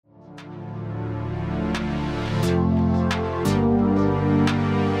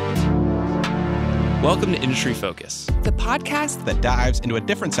Welcome to Industry Focus, the podcast that dives into a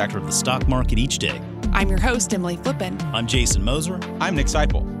different sector of the stock market each day. I'm your host, Emily Flippen. I'm Jason Moser. I'm Nick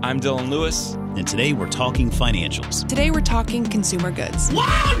Seipel. I'm Dylan Lewis. And today we're talking financials. Today we're talking consumer goods.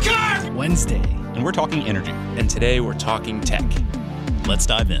 Wildcard Wednesday. And we're talking energy. And today we're talking tech. Let's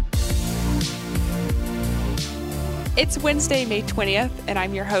dive in. It's Wednesday, May 20th, and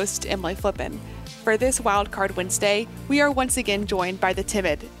I'm your host, Emily Flippen. For this Wildcard Wednesday, we are once again joined by the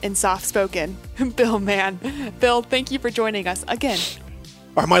timid and soft-spoken Bill Mann. Bill, thank you for joining us again.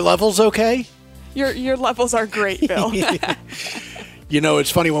 Are my levels okay? Your levels are great, Bill. You know, it's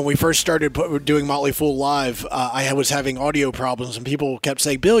funny, when we first started doing Motley Fool Live, I was having audio problems, and people kept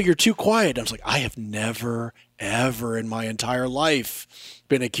saying, Bill, you're too quiet. I was like, I have never, ever in my entire life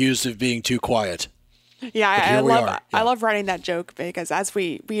been accused of being too quiet. Yeah, I love writing that joke because as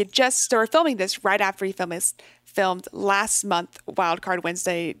we had just started filming this right after we filmed last month Wildcard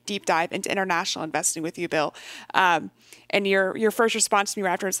Wednesday deep dive into international investing with you, Bill. And your first response to me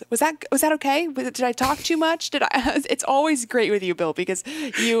right afterwards was that okay? Did I talk too much? It's always great with you, Bill, because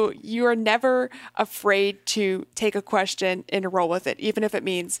you are never afraid to take a question and roll with it, even if it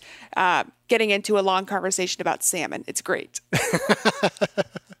means getting into a long conversation about salmon. It's great.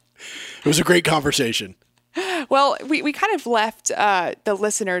 It was a great conversation. Well, we kind of left the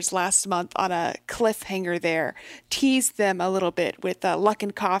listeners last month on a cliffhanger there, teased them a little bit with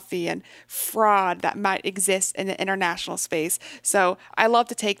Luckin Coffee and fraud that might exist in the international space. So I love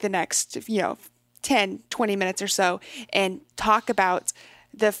to take the next 10, 20 minutes or so and talk about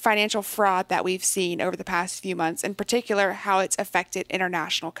the financial fraud that we've seen over the past few months, in particular how it's affected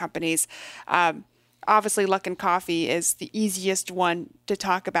international companies. Obviously, Luckin Coffee is the easiest one to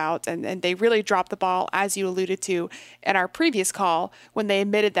talk about, and they really dropped the ball, as you alluded to in our previous call, when they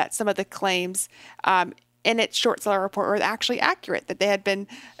admitted that some of the claims in its short seller report were actually accurate, that they had been,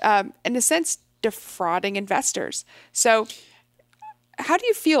 in a sense, defrauding investors. So how do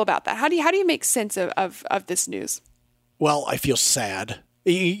you feel about that? How do you make sense of this news? Well, I feel sad.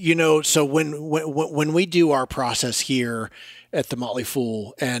 So when we do our process here at the Motley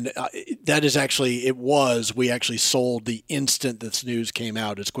Fool, and that is actually, we actually sold the instant this news came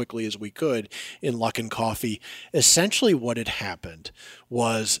out as quickly as we could in Luckin Coffee. Essentially what had happened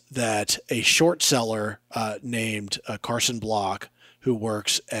was that a short seller named Carson Block, who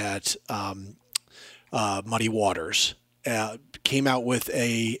works at Muddy Waters, came out with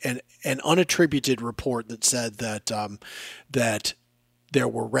an unattributed report that said that there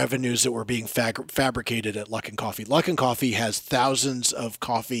were revenues that were being fabricated at Luckin Coffee. Luckin Coffee has thousands of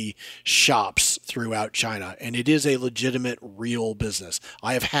coffee shops throughout China, and it is a legitimate, real business.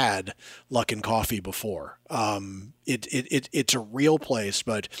 I have had Luckin Coffee before. It's a real place,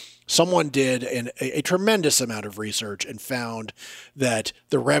 but someone did a tremendous amount of research and found that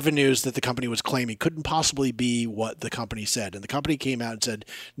the revenues that the company was claiming couldn't possibly be what the company said. And the company came out and said,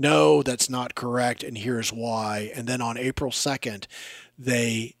 no, that's not correct, and here's why. And then on April 2nd,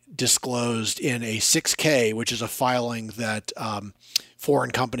 they disclosed in a 6K, which is a filing that foreign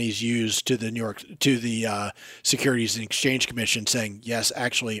companies use to the Securities and Exchange Commission, saying, yes,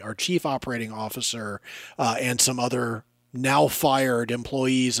 actually, our chief operating officer and some other now fired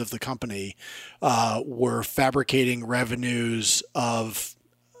employees of the company were fabricating revenues of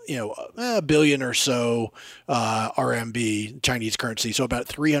 $1 billion or so RMB, Chinese currency, so about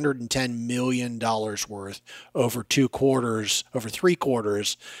 $310 million worth over 3 quarters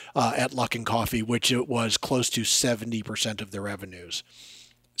at Luckin Coffee, which it was close to 70% of the revenues.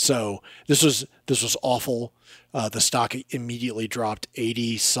 So this was awful. The stock immediately dropped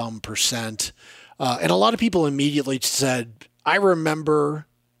 80% and a lot of people immediately said, I remember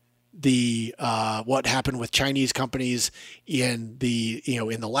what happened with Chinese companies in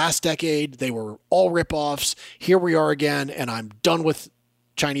the last decade. They were all ripoffs. Here we are again, and I'm done with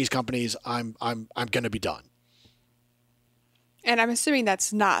Chinese companies. I'm going to be done. And I'm assuming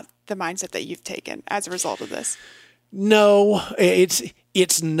that's not the mindset that you've taken as a result of this. No,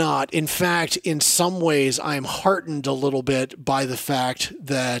 it's not. In fact, in some ways, I'm heartened a little bit by the fact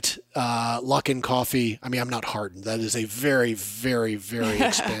that Luckin Coffee, I'm not heartened. That is a very, very, very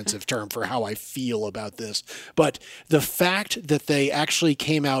expansive term for how I feel about this. But the fact that they actually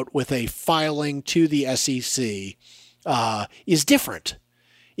came out with a filing to the SEC is different.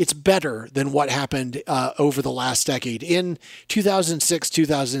 It's better than what happened over the last decade. In 2006,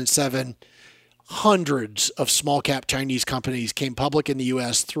 2007, hundreds of small cap Chinese companies came public in the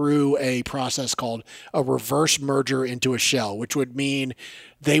U.S. through a process called a reverse merger into a shell, which would mean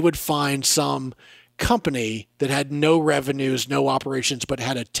they would find some company that had no revenues, no operations, but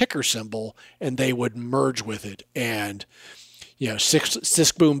had a ticker symbol, and they would merge with it. And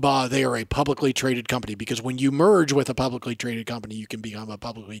Sisk Boom Ba, they are a publicly traded company, because when you merge with a publicly traded company, you can become a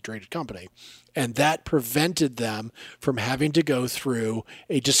publicly traded company. And that prevented them from having to go through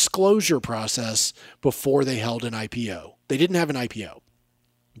a disclosure process before they held an IPO. They didn't have an IPO.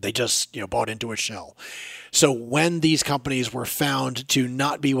 They just, bought into a shell. So when these companies were found to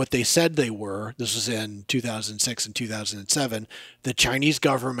not be what they said they were, this was in 2006 and 2007, the Chinese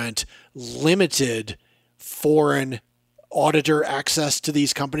government limited foreign auditor access to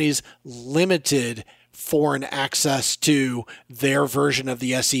these companies, limited foreign access to their version of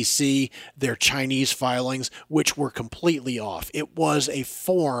the SEC, their Chinese filings, which were completely off. It was a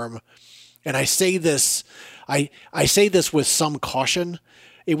form, and I say this with some caution,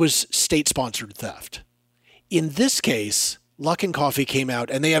 it was state-sponsored theft. In this case, Luckin Coffee came out,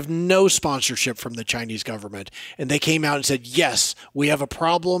 and they have no sponsorship from the Chinese government. And they came out and said, yes, we have a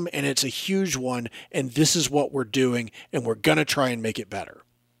problem, and it's a huge one, and this is what we're doing, and we're going to try and make it better.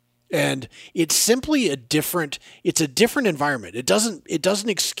 And it's simply a different environment. It doesn't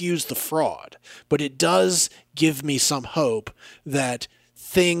excuse the fraud, but it does give me some hope that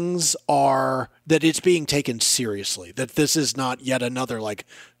that it's being taken seriously, that this is not yet another,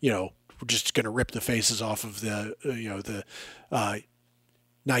 we're just going to rip the faces off of the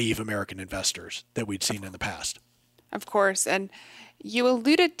naive American investors that we'd seen in the past. Of course. And you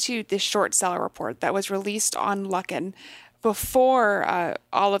alluded to the short seller report that was released on Luckin before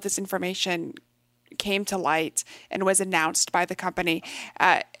all of this information came to light and was announced by the company.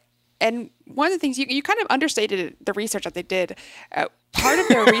 And one of the things you kind of understated the research that they did. Part of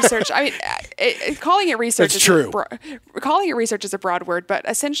their research, calling it research is true. Calling it research is a broad word, but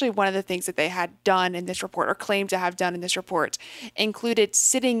essentially one of the things that they had done in this report, or claimed to have done in this report, included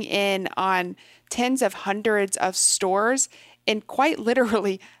sitting in on tens of hundreds of stores and quite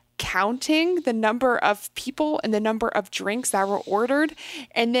literally counting the number of people and the number of drinks that were ordered,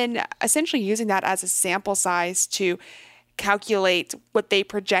 and then essentially using that as a sample size to calculate what they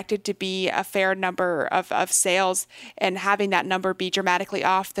projected to be a fair number of sales, and having that number be dramatically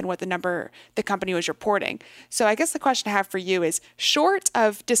off than what the number the company was reporting. So I guess the question I have for you is, short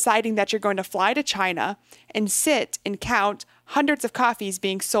of deciding that you're going to fly to China and sit and count hundreds of coffees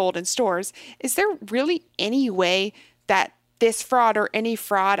being sold in stores, is there really any way that this fraud or any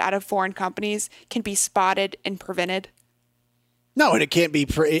fraud out of foreign companies can be spotted and prevented? No, and it can't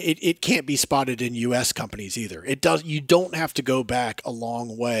be spotted in U.S. companies either. You don't have to go back a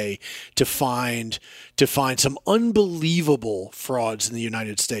long way to find some unbelievable frauds in the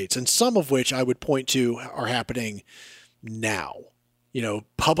United States, and some of which I would point to are happening now.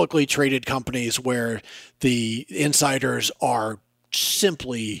 Publicly traded companies where the insiders are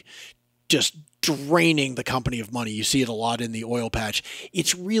simply just draining the company of money. You see it a lot in the oil patch.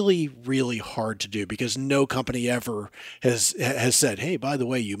 It's really, really hard to do, because no company ever has said, hey, by the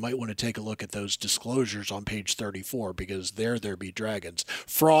way, you might want to take a look at those disclosures on page 34, because there be dragons.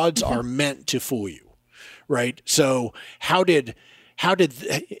 Frauds are meant to fool you, right? So how did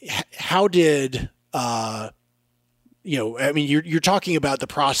you're talking about the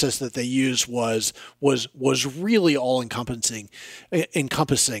process that they used was really all encompassing.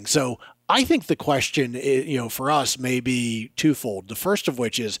 So I think the question, for us may be twofold. The first of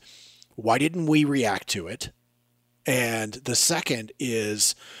which is, why didn't we react to it? And the second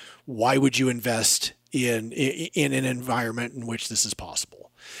is, why would you invest in an environment in which this is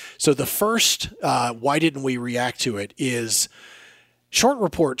possible? So the first, why didn't we react to it, is short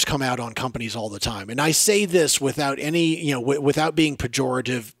reports come out on companies all the time. And I say this without any, without being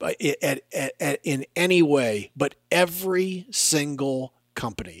pejorative in any way, but every single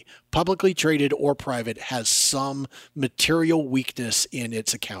company, publicly traded or private, has some material weakness in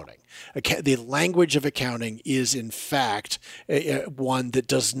its accounting. The language of accounting is, in fact, one that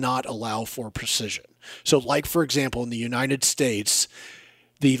does not allow for precision. So, like, for example, in the United States,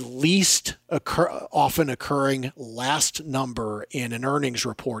 the least often occurring last number in an earnings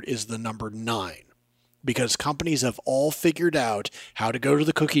report is the number 9. Because companies have all figured out how to go to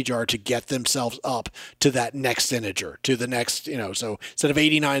the cookie jar to get themselves up to that next integer, to the next, so instead of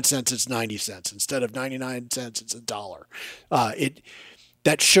 89 cents, it's 90 cents. Instead of 99 cents, it's $1.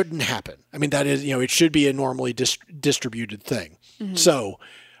 That shouldn't happen. I mean, that is, it should be a normally distributed thing. Mm-hmm.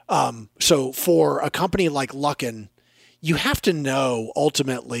 So for a company like Luckin, you have to know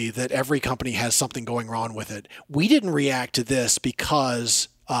ultimately that every company has something going wrong with it. We didn't react to this because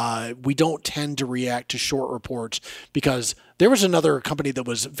We don't tend to react to short reports because there was another company that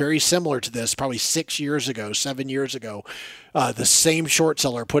was very similar to this, probably 7 years ago. The same short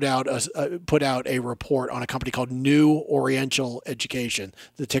seller put out a report on a company called New Oriental Education.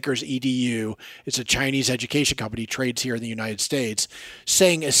 The ticker's EDU. It's a Chinese education company, trades here in the United States,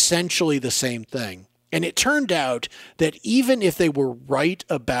 saying essentially the same thing. And it turned out that even if they were right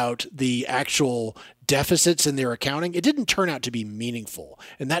about the actual deficits in their accounting, it didn't turn out to be meaningful.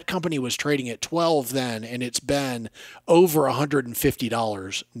 And that company was trading at 12 then, and it's been over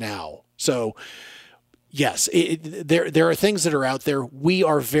 $150 now. So yes, there are things that are out there. We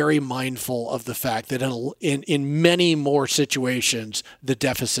are very mindful of the fact that in many more situations, the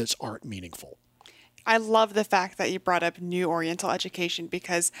deficits aren't meaningful. I love the fact that you brought up New Oriental Education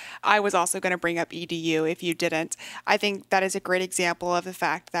because I was also going to bring up EDU if you didn't. I think that is a great example of the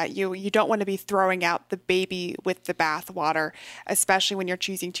fact that you don't want to be throwing out the baby with the bathwater, especially when you're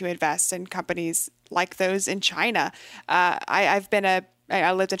choosing to invest in companies like those in China.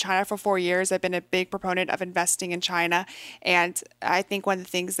 I lived in China for 4 years. I've been a big proponent of investing in China. And I think one of the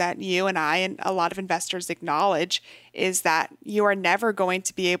things that you and I and a lot of investors acknowledge is that you are never going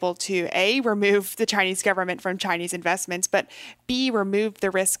to be able to, A, remove the Chinese government from Chinese investments, but B, remove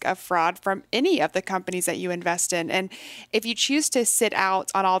the risk of fraud from any of the companies that you invest in. And if you choose to sit out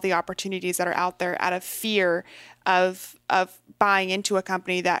on all the opportunities that are out there out of fear of buying into a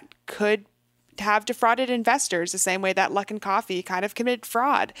company that could have defrauded investors the same way that Luckin Coffee kind of committed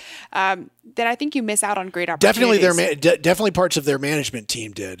fraud, then I think you miss out on great opportunities. Definitely parts of their management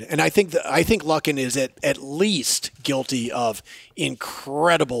team did. And I think Luckin is at least guilty of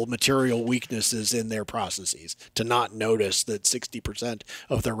incredible material weaknesses in their processes to not notice that 60%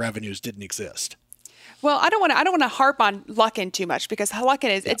 of their revenues didn't exist. Well, I don't want to harp on Luckin too much because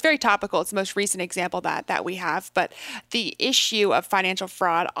Luckin it's very topical. It's the most recent example that we have. But the issue of financial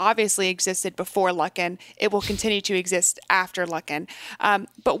fraud obviously existed before Luckin. It will continue to exist after Luckin.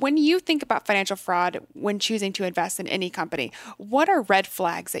 But when you think about financial fraud when choosing to invest in any company, what are red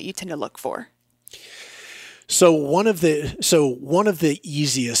flags that you tend to look for? So one of the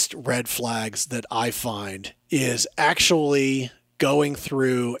easiest red flags that I find is actually going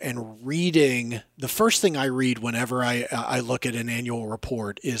through and reading. The first thing I read whenever I look at an annual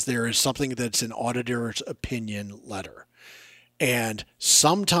report is there is something that's an auditor's opinion letter. And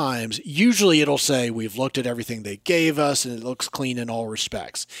sometimes, usually it'll say, we've looked at everything they gave us and it looks clean in all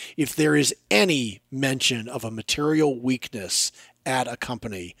respects. If there is any mention of a material weakness at a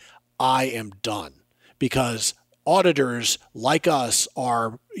company, I am done, because auditors like us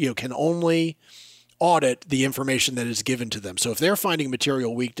can only audit the information that is given to them. So if they're finding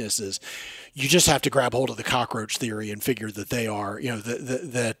material weaknesses, you just have to grab hold of the cockroach theory and figure that they are,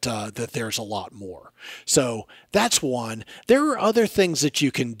 that there's a lot more. So that's one. There are other things that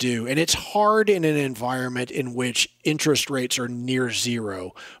you can do, and it's hard in an environment in which interest rates are near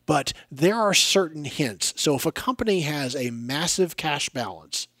zero, but there are certain hints. So if a company has a massive cash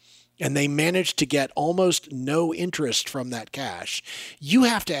balance, and they manage to get almost no interest from that cash, you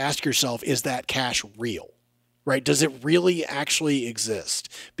have to ask yourself, is that cash real, right? Does it really actually exist?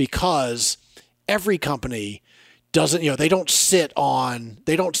 Because every company doesn't, they don't sit on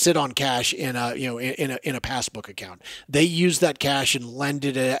cash in a passbook account. They use that cash and lend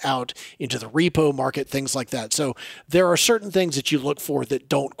it out into the repo market, things like that. So there are certain things that you look for that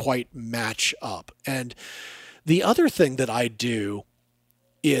don't quite match up. And the other thing that I do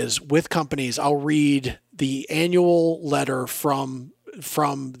is with companies, I'll read the annual letter from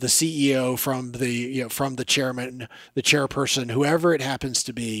the CEO, from the chairman, the chairperson, whoever it happens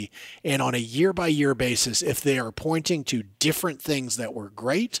to be, and on a year-by-year basis, if they are pointing to different things that were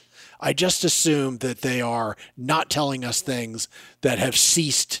great, I just assume that they are not telling us things that have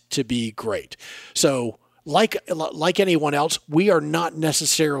ceased to be great. So, like anyone else, we are not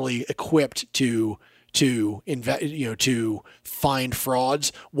necessarily equipped to find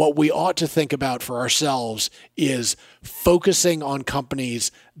frauds. What we ought to think about for ourselves is focusing on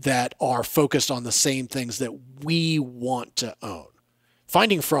companies that are focused on the same things that we want to own.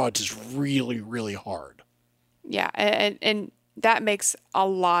 Finding frauds is really, really hard. Yeah, and that makes a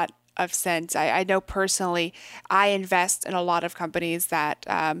lot of sense. I know personally, I invest in a lot of companies that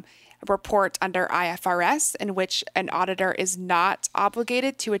report under IFRS, in which an auditor is not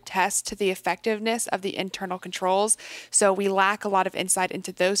obligated to attest to the effectiveness of the internal controls. So we lack a lot of insight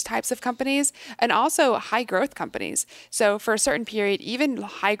into those types of companies, and also high growth companies. So for a certain period, even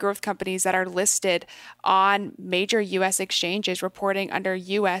high growth companies that are listed on major U.S. exchanges reporting under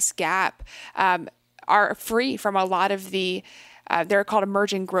U.S. GAAP are free from a lot of the they're called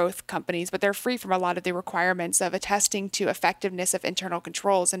emerging growth companies, but they're free from a lot of the requirements of attesting to effectiveness of internal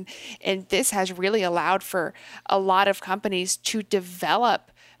controls. And this has really allowed for a lot of companies to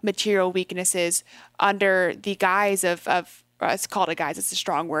develop material weaknesses under the guise of it's called a guise, it's a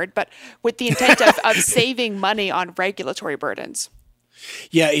strong word, but with the intent of saving money on regulatory burdens.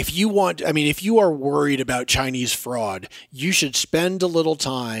 Yeah, if you are worried about Chinese fraud, you should spend a little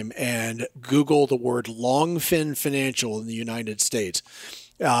time and Google the word Longfin Financial in the United States.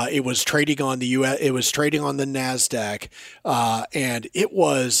 It was trading on the US. It was trading on the Nasdaq, and it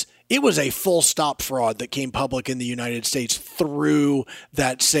was a full stop fraud that came public in the United States through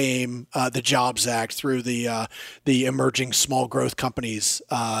that same the Jobs Act, through the emerging small growth companies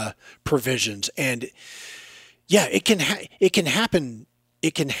provisions, and yeah, it can happen.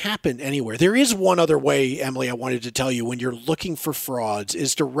 It can happen anywhere. There is one other way, Emily, I wanted to tell you when you're looking for frauds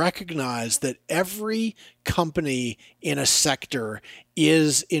is to recognize that every company in a sector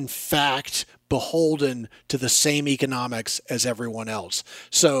is in fact beholden to the same economics as everyone else.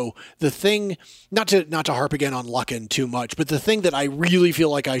 So the thing, not to harp again on Luckin too much, but the thing that I really feel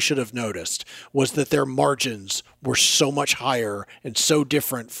like I should have noticed was that their margins were so much higher and so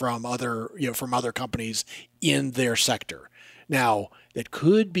different from other companies in their sector. Now, that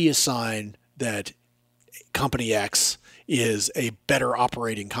could be a sign that company X is a better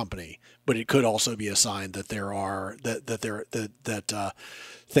operating company, but it could also be a sign that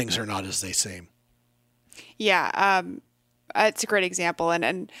things are not as they seem. Yeah, it's a great example,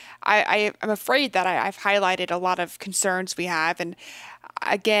 and I'm afraid that I've highlighted a lot of concerns we have, and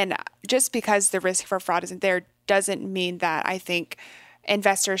again, just because the risk for fraud isn't there doesn't mean that I think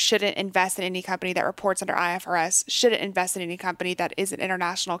investors shouldn't invest in any company that reports under IFRS, shouldn't invest in any company that is an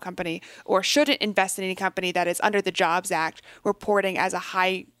international company, or shouldn't invest in any company that is under the Jobs Act reporting as a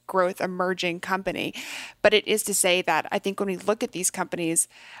high growth emerging company. But it is to say that I think when we look at these companies,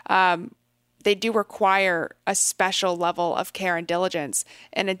 they do require a special level of care and diligence,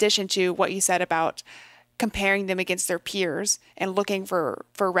 in addition to what you said about comparing them against their peers and looking for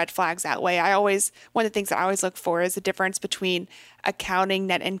red flags that way. One of the things that I always look for is the difference between accounting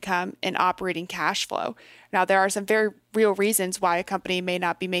net income and operating cash flow. Now, there are some very real reasons why a company may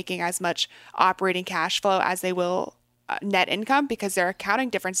not be making as much operating cash flow as they will net income because there are accounting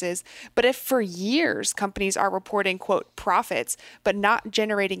differences. But if for years companies are reporting, quote, profits, but not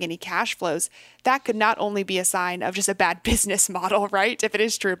generating any cash flows, that could not only be a sign of just a bad business model, right? If it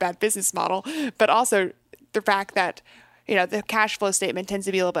is true, a bad business model, but also the fact that, the cash flow statement tends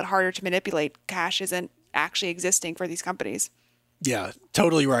to be a little bit harder to manipulate. Cash isn't actually existing for these companies. Yeah,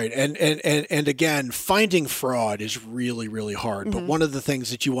 totally right. And again, finding fraud is really, really hard. Mm-hmm. But one of the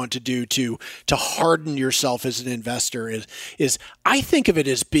things that you want to do to harden yourself as an investor is I think of it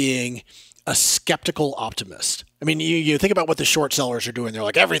as being a skeptical optimist. I mean, you think about what the short sellers are doing. They're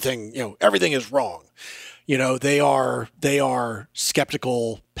like, everything is wrong. They are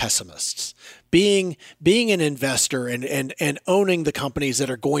skeptical pessimists. Being an investor and owning the companies that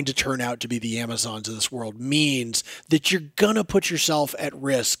are going to turn out to be the Amazons of this world means that you're going to put yourself at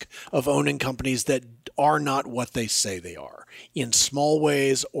risk of owning companies that are not what they say they are, in small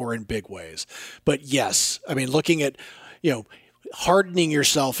ways or in big ways. But yes, I mean, looking at, hardening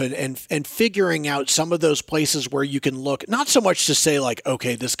yourself and figuring out some of those places where you can look, not so much to say like,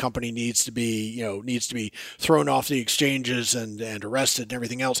 okay, this company needs to be thrown off the exchanges and arrested and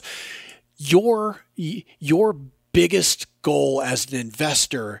everything else. Your biggest goal as an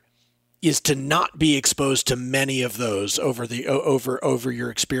investor is to not be exposed to many of those over your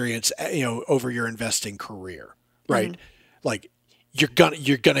experience, over your investing career, right? Mm-hmm. Like you're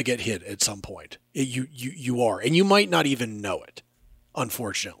gonna get hit at some point. You are, and you might not even know it.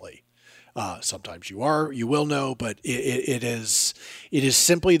 Unfortunately, sometimes you will know, but it is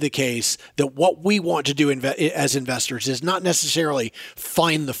simply the case that what we want to do as investors is not necessarily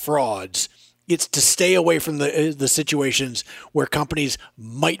find the frauds. It's to stay away from the situations where companies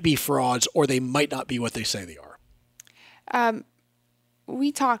might be frauds or they might not be what they say they are.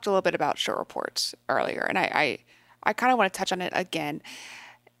 We talked a little bit about short reports earlier, and I kind of want to touch on it again.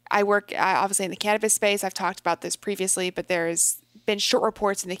 I work obviously in the cannabis space. I've talked about this previously, but there's been short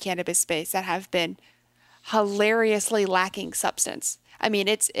reports in the cannabis space that have been hilariously lacking substance. I mean,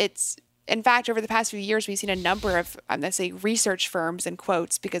 it's in fact, over the past few years, we've seen a number of, I'm going to say research firms in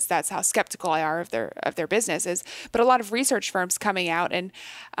quotes, because that's how skeptical I are of their businesses, but a lot of research firms coming out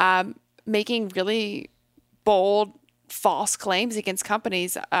and making really bold, false claims against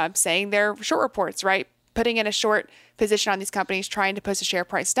companies, saying they're short reports, right? Putting in a short position on these companies, trying to push the share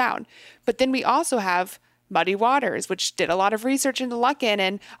price down. But then we also have Muddy Waters, which did a lot of research into Luckin,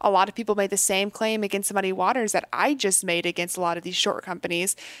 and a lot of people made the same claim against Muddy Waters that I just made against a lot of these short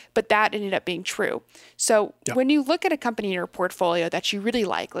companies, but that ended up being true. So when you look at a company in your portfolio that you really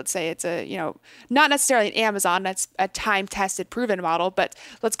like, let's say it's a, not necessarily an Amazon, that's a time-tested, proven model, but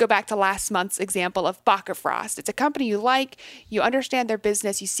let's go back to last month's example of Bakkafrost. It's a company you like, you understand their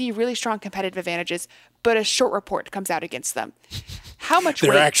business, you see really strong competitive advantages, but a short report comes out against them. How much they're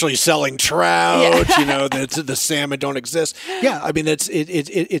weight? actually selling trout, the salmon don't exist. Yeah, I mean it's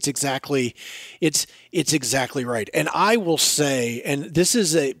exactly right. And I will say, and this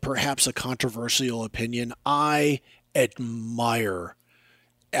is perhaps a controversial opinion, I admire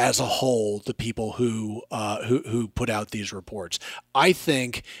as a whole the people who put out these reports. I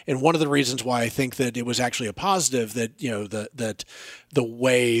think, and one of the reasons why I think that it was actually a positive that that the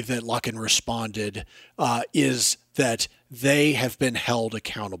way that Luckin responded is that they have been held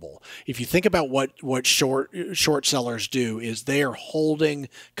accountable. If you think about what short sellers do, is they are holding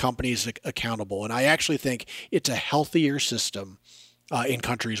companies accountable, and I actually think it's a healthier system in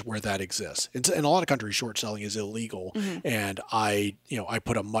countries where that exists. In a lot of countries, short selling is illegal, and I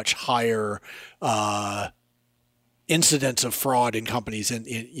put a much higher incidence of fraud in companies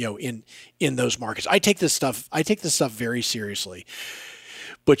in those markets. I take this stuff very seriously,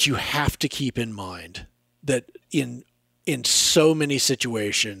 but you have to keep in mind that in so many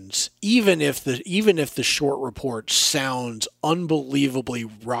situations, even if the short report sounds unbelievably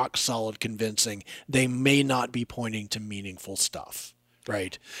rock solid convincing, they may not be pointing to meaningful stuff,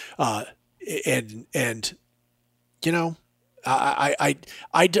 right?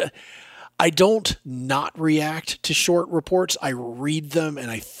 I don't not react to short reports. I read them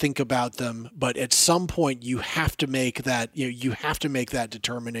and I think about them, but at some point you have to make that, you have to make that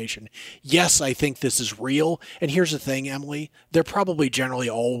determination. Yes, I think this is real. And here's the thing, Emily, they're probably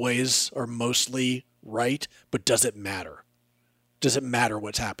generally always or mostly right, but does it matter? Does it matter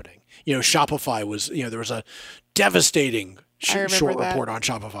what's happening? Shopify was, there was a devastating short report on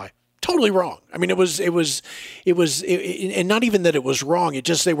Shopify. Totally wrong. I mean, it was, and not even that it was wrong. It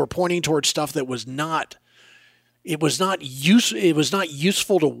just, they were pointing towards stuff that was not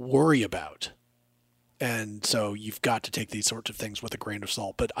useful to worry about. And so you've got to take these sorts of things with a grain of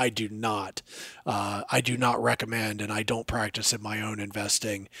salt, but I do not recommend, and I don't practice in my own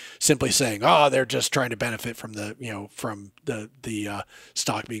investing, simply saying, they're just trying to benefit from the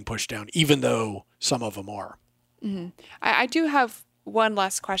stock being pushed down, even though some of them are. Mm-hmm. I do have one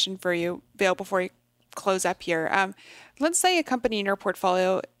last question for you, Bill, before we close up here. Let's say a company in your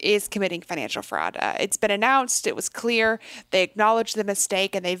portfolio is committing financial fraud. It's been announced, it was clear, they acknowledged the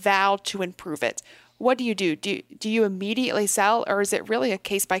mistake, and they vowed to improve it. What do you do? Do you immediately sell, or is it really a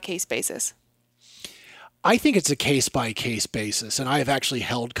case-by-case basis? I think it's a case-by-case basis, and I have actually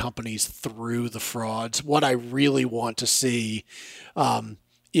held companies through the frauds. What I really want to see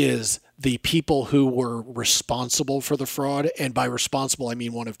is the people who were responsible for the fraud. And by responsible, I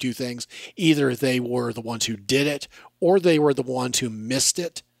mean one of two things. Either they were the ones who did it, or they were the ones who missed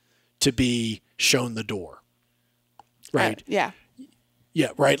it to be shown the door. Right? Yeah. Yeah,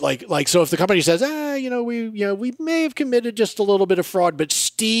 right. Like so if the company says, we may have committed just a little bit of fraud, but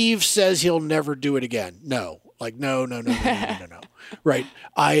Steve says he'll never do it again. No. No. Right.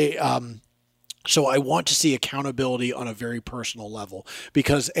 So I want to see accountability on a very personal level,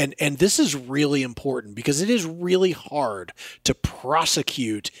 because, and this is really important, because it is really hard to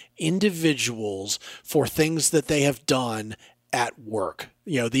prosecute individuals for things that they have done at work.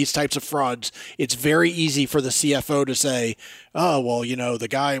 These types of frauds, it's very easy for the CFO to say, the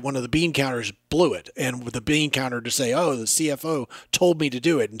guy, one of the bean counters blew it. And with the bean counter to say, the CFO told me to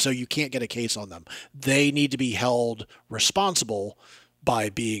do it. And so you can't get a case on them. They need to be held responsible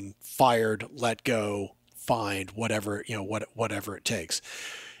by being fired, let go, fined, whatever it takes.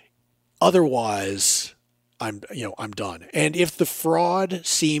 Otherwise, I'm done. And if the fraud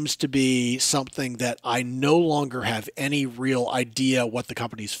seems to be something that I no longer have any real idea what the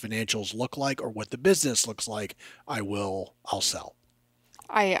company's financials look like or what the business looks like, I'll sell.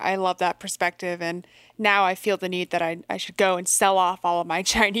 I love that perspective, and now I feel the need that I should go and sell off all of my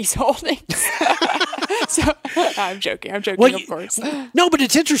Chinese holdings. So I'm joking, of course. No, but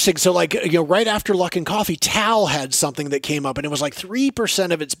it's interesting. So right after Luckin Coffee, Tal had something that came up, and it was like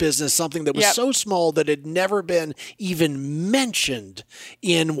 3% of its business, something that was so small that had never been even mentioned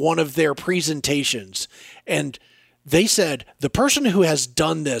in one of their presentations. And they said the person who has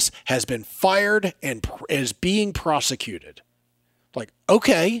done this has been fired and is being prosecuted. Like,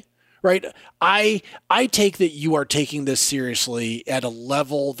 okay, right? I take that you are taking this seriously at a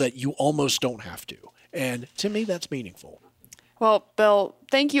level that you almost don't have to. And to me, that's meaningful. Well, Bill,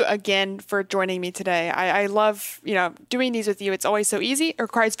 thank you again for joining me today. I love, doing these with you. It's always so easy. It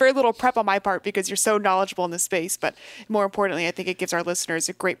requires very little prep on my part because you're so knowledgeable in this space. But more importantly, I think it gives our listeners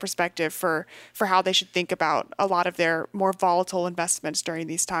a great perspective for how they should think about a lot of their more volatile investments during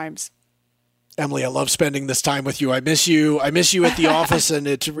these times. Emily, I love spending this time with you. I miss you at the office, and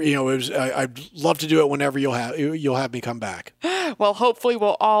I'd love to do it whenever you'll have me come back. Well, hopefully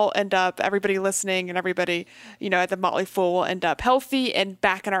we'll all end up, everybody listening and everybody, at the Motley Fool will end up healthy and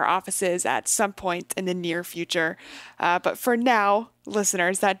back in our offices at some point in the near future. But for now,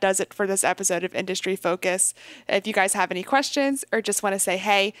 listeners, that does it for this episode of Industry Focus. If you guys have any questions or just want to say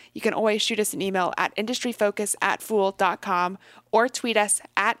hey, you can always shoot us an email at industryfocus@fool.com or tweet us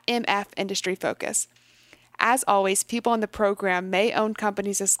at MFIndustryFocus. As always, people on the program may own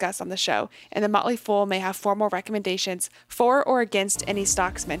companies discussed on the show, and the Motley Fool may have formal recommendations for or against any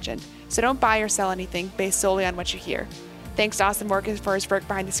stocks mentioned. So don't buy or sell anything based solely on what you hear. Thanks to Austin Morgan for his work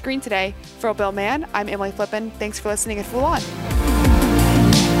behind the screen today. For Bill Mann, I'm Emily Flippen. Thanks for listening and Fool On.